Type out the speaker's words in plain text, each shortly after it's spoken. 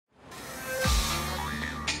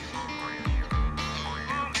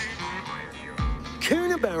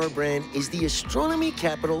Coonabarabran is the astronomy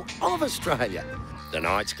capital of Australia. The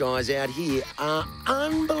night skies out here are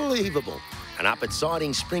unbelievable. And up at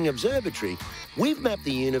Siding Spring Observatory, we've mapped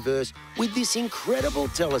the universe with this incredible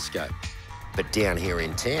telescope. But down here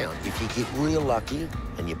in town, if you get real lucky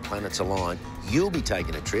and your planets align, you'll be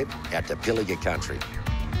taking a trip out to Pilliga country.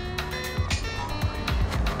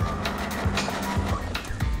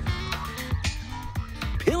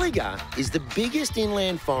 Pilliga is the biggest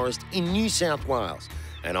inland forest in New South Wales,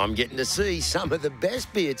 and I'm getting to see some of the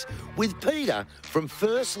best bits with Peter from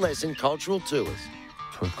First Lesson Cultural Tours.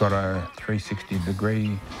 We've got a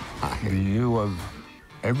 360-degree view of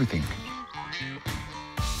everything.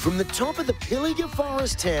 From the top of the Pilliga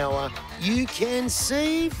Forest Tower, you can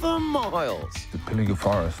see for miles. The Pilliga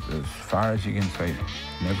Forest, as far as you can see,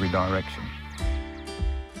 in every direction.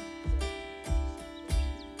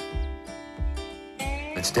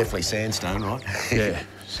 It's definitely sandstone, right? Yeah,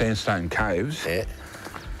 sandstone caves. Yeah.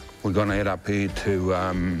 We're going to head up here to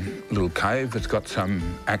a little cave that's got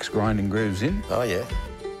some axe grinding grooves in. Oh, yeah.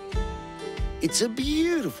 It's a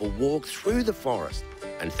beautiful walk through the forest.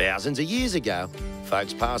 And thousands of years ago,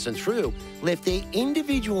 folks passing through left their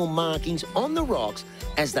individual markings on the rocks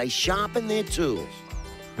as they sharpened their tools.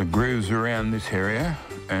 The grooves around this area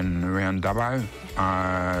and around Dubbo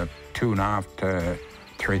are 2.5 to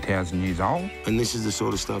 3,000 years old. And this is the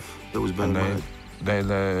sort of stuff that was being made? They're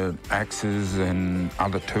the axes and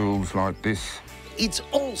other tools like this. It's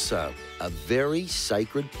also a very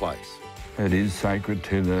sacred place. It is sacred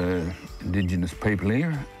to the Indigenous people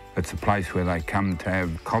here. It's a place where they come to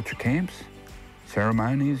have culture camps,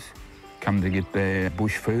 ceremonies, come to get their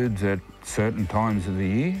bush foods at certain times of the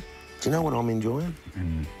year. Do you know what I'm enjoying?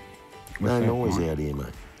 No noise out here, mate.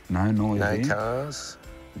 No noise No here. cars,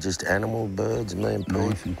 just animals, birds, me and Pete.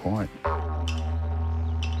 Nice and quiet.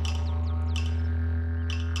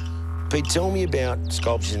 Pete, tell me about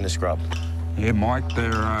sculptures in the scrub. Yeah, Mike,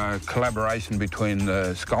 they're a collaboration between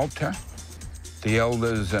the sculptor, the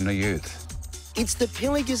elders and the youth. It's the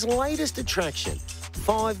Pilliga's latest attraction.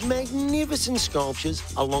 5 magnificent sculptures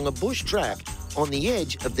along a bush track on the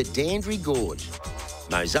edge of the Dandry Gorge.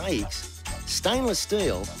 Mosaics, stainless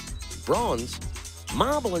steel, bronze,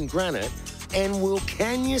 marble and granite, and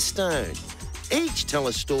Wilcannia stone. Each tell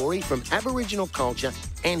a story from Aboriginal culture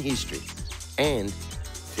and history. And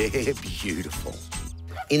they're beautiful.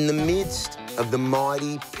 In the midst of the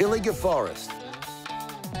mighty Pilliga Forest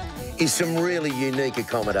is some really unique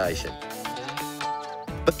accommodation.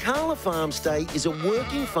 Bacala Farm Stay is a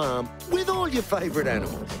working farm with all your favourite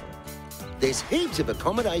animals. There's heaps of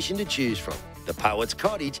accommodation to choose from. The Poet's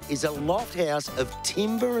Cottage is a loft house of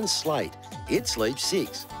timber and slate. It sleeps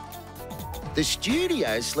 6. The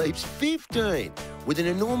studio sleeps 15, with an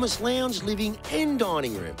enormous lounge, living and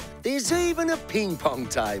dining room. There's even a ping pong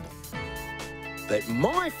table. But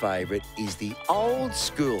my favourite is the old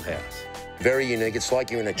schoolhouse. Very unique. It's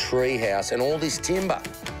like you're in a tree house and all this timber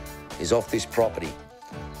is off this property.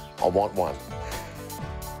 I want one.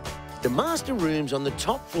 The master room's on the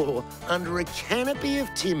top floor under a canopy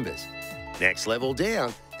of timbers. Next level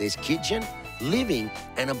down, there's kitchen, living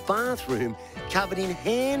and a bathroom covered in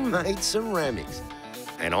handmade ceramics.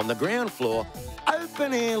 And on the ground floor,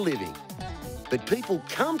 open-air living. But people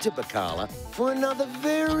come to Bacala for another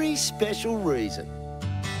very special reason.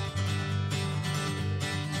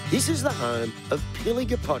 This is the home of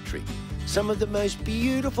Pilliga pottery, some of the most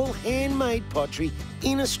beautiful handmade pottery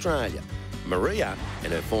in Australia. Maria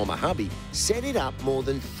and her former hubby set it up more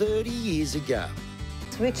than 30 years ago.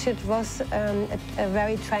 Richard was a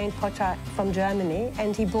very trained potter from Germany,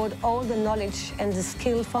 and he brought all the knowledge and the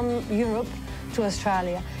skill from Europe to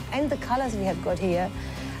Australia. And the colours we have got here,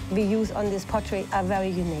 we use on this pottery, are very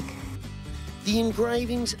unique. The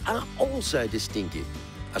engravings are also distinctive.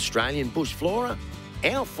 Australian bush flora,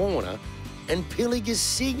 our fauna, and Pilliga's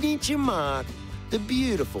signature mark, the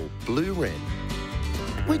beautiful blue wren,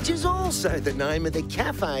 which is also the name of the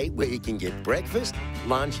cafe where you can get breakfast,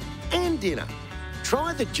 lunch and dinner.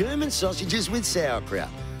 Try the German sausages with sauerkraut,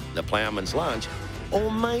 the ploughman's lunch,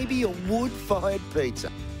 or maybe a wood-fired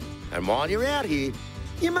pizza. And while you're out here,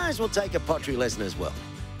 you may as well take a pottery lesson as well.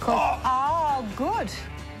 Oh, good.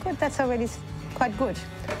 Good, that's already quite good.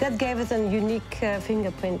 That gave us a unique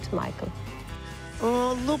fingerprint, Michael.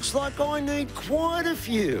 Oh, looks like I need quite a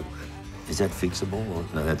few. Is that fixable? Or?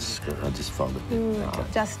 No, that's good. I just fold it. No, okay.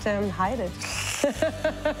 Just hide it.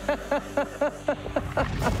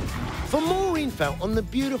 For more info on the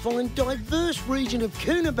beautiful and diverse region of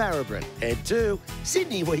Coonabarabran, head to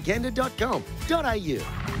sydneyweekender.com.au.